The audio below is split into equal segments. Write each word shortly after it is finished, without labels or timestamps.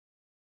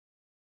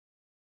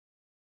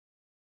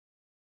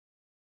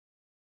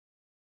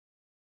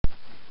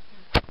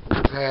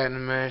What's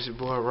happening, man? It's your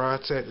boy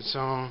Rob Tac Da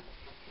Charm.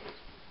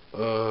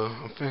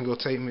 I'm finna go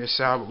take me a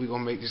shower, but we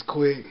gonna make this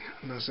quick.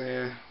 You know what I'm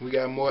saying? We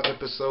got more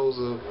episodes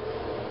of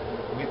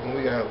we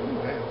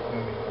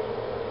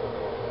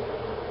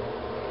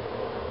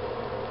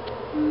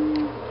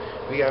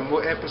got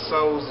more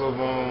episodes of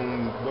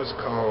what's it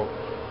called?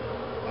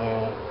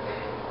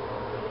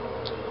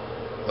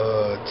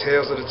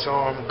 Tales of the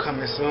Charm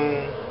coming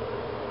soon.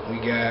 We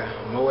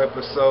got more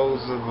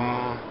episodes of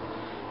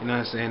you know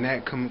what I'm saying,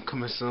 that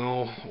coming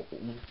soon.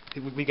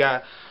 We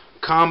got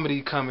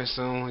comedy coming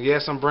soon.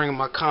 Yes, I'm bringing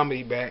my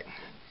comedy back.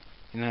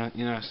 You know what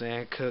I'm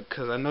saying?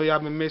 Cause I know y'all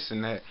been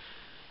missing that.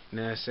 You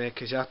know what I'm saying?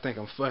 Cause y'all think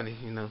I'm funny,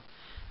 you know.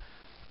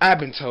 I've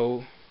been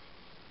told.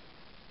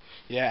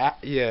 I've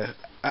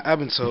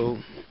been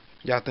told.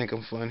 Y'all think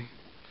I'm funny.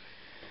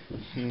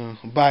 You know,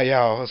 by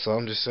y'all, so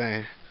I'm just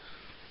saying.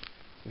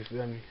 You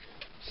feel me?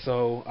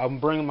 So, I'm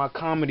bringing my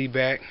comedy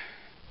back.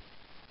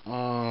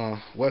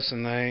 What's the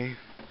name?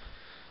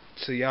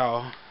 To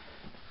y'all.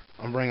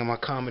 I'm bringing my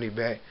comedy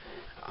back.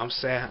 I'm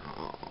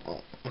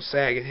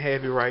sagging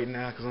heavy right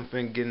now because I'm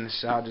finna get in the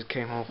shower. Just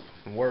came home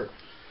from work.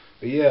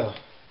 But yeah,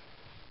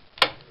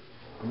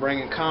 I'm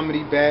bringing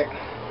comedy back.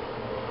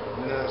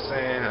 You know what I'm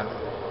saying?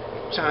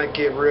 I'm trying to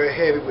get real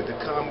heavy with the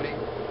comedy.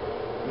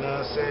 You know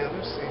what I'm saying? Let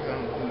me see. You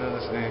know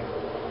what I'm saying?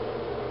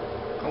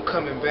 I'm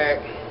coming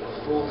back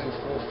full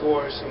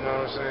force. You know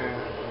what I'm saying?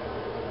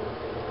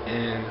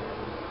 And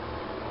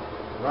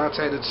Rob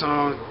Tac Da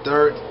Charm,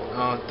 third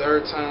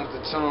time's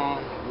the charm,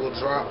 will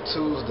drop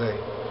Tuesday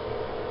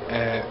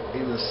at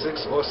either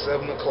 6 or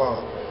 7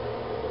 o'clock.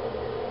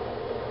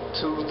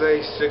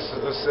 Tuesday, 6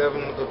 or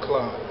 7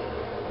 o'clock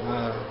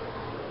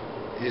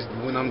is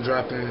when I'm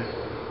dropping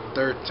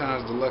third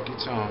time's the lucky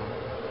charm.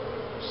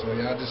 So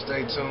y'all just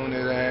stay tuned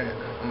to that.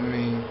 I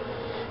mean,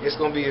 it's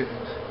gonna be a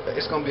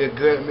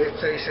good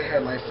mixtape. It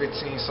had like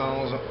 15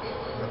 songs.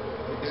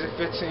 Is it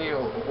 15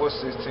 or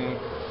 16?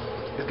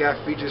 It's got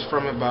features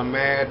from it by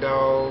Mad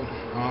Dog,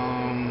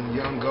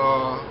 Young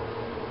God.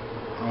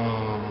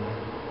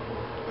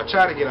 I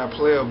try to get our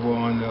Player Boy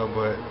on there,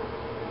 but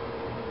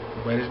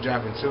it's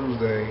dropping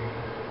Tuesday,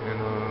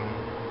 and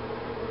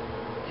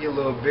he a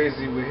little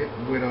busy with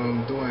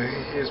doing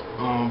his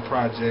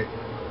project.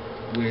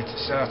 With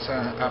shout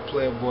out our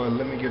Player Boy,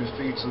 let me get a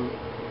feature.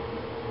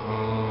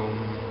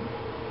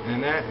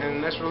 And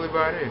that's really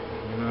about it,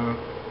 you know.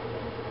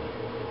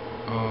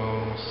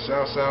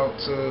 Shouts out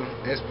to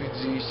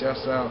SPG,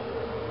 shouts out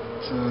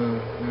to,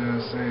 you know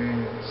what I'm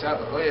saying,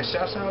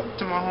 shouts out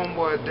to my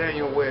homeboy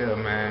Daniel Webb,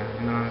 man,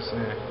 you know what I'm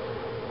saying.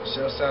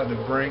 Shouts out to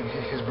Brink,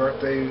 his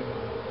birthday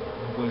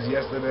was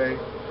yesterday.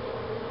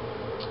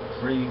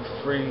 Free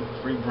Brink.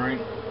 Free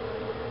Brink.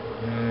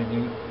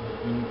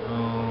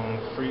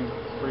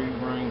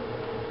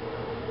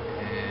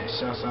 And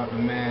shouts out to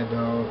Mad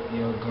Dog,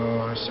 Yo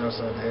God, shouts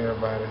out to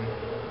everybody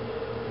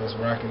that's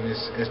rocking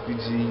this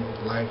SPG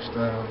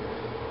lifestyle.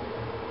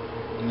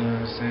 You know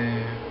what I'm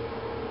saying?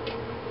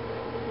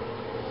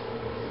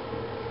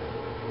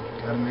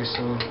 Gotta make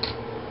sure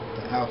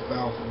the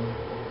alfalfa, you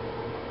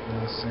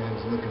know what I'm saying,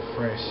 is looking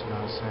fresh, you know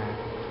what I'm saying?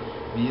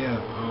 But yeah,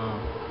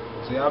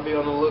 so y'all be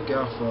on the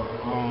lookout for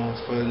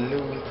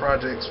new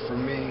projects for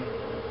me,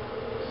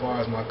 as far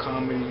as my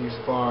comedy, as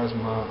far as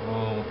my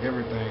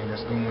everything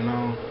that's going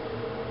on.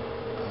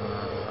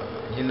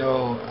 You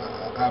know,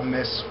 I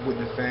mess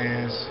with the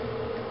fans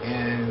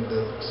and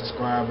the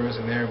subscribers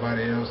and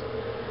everybody else.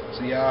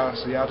 So y'all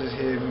just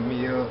hit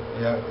me up.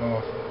 Y'all if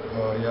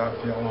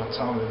y'all want to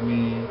talk to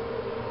me,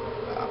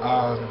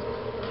 I'll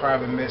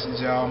private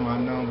message y'all my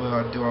number.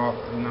 I'll do all,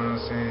 you know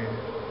what I'm saying?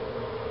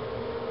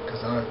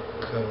 Cause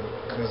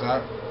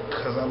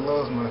I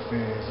love my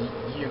fans.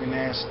 You can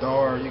ask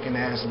Star, you can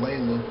ask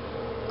Layla.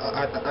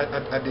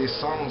 I did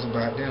songs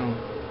about them.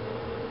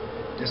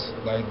 Just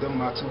like them,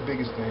 my two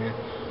biggest fans.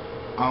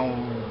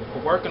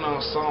 I'm working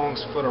on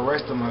songs for the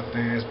rest of my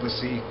fans, but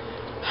see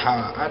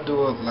how I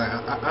do it, like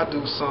I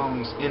do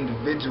songs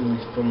individually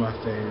for my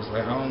fans.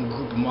 Like I don't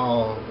group them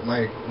all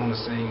like on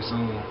the same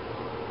song.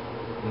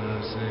 You know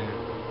what I'm saying?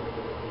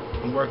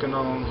 I'm working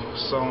on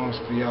songs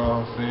for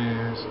y'all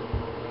fans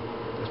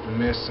that's been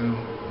messing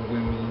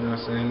with me. You know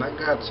what I'm saying? I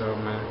got y'all,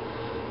 man.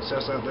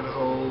 Shouts out to the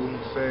whole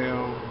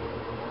fam.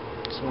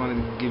 Just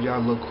wanted to give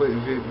y'all a little quick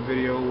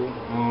video.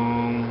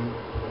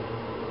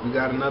 We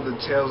got another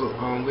Tales of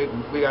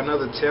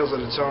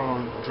the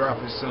Charm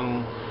dropping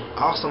soon.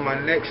 Also, my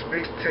next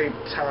mixtape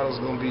title is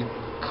gonna be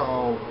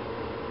called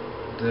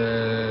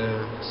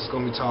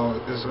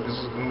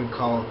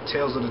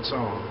Tales of the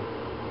Charm.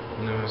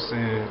 You know what I'm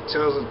saying?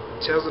 Tales of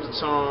the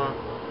Charm.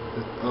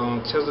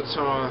 Tales of the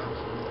Charm.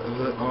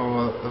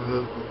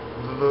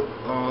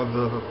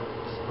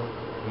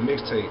 The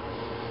mixtape.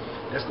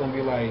 That's gonna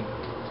be like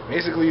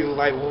basically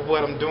like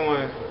what I'm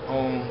doing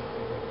on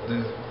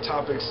the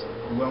topics,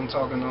 what I'm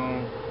talking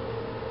on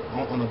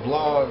the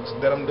blogs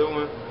that I'm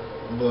doing,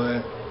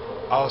 but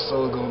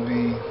also gonna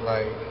be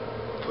like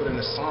put in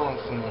a song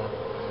form. You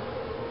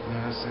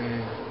know what I'm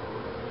saying?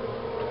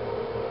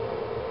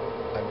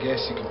 I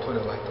guess you can put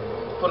it like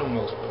that for the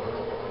most part.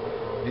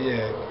 But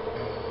yeah,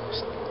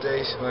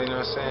 birthdays. You know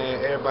what I'm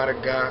saying? Everybody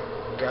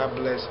God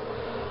bless.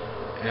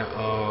 And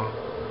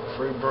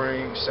free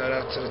brain. Shout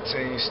out to the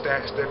team.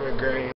 Step and Green.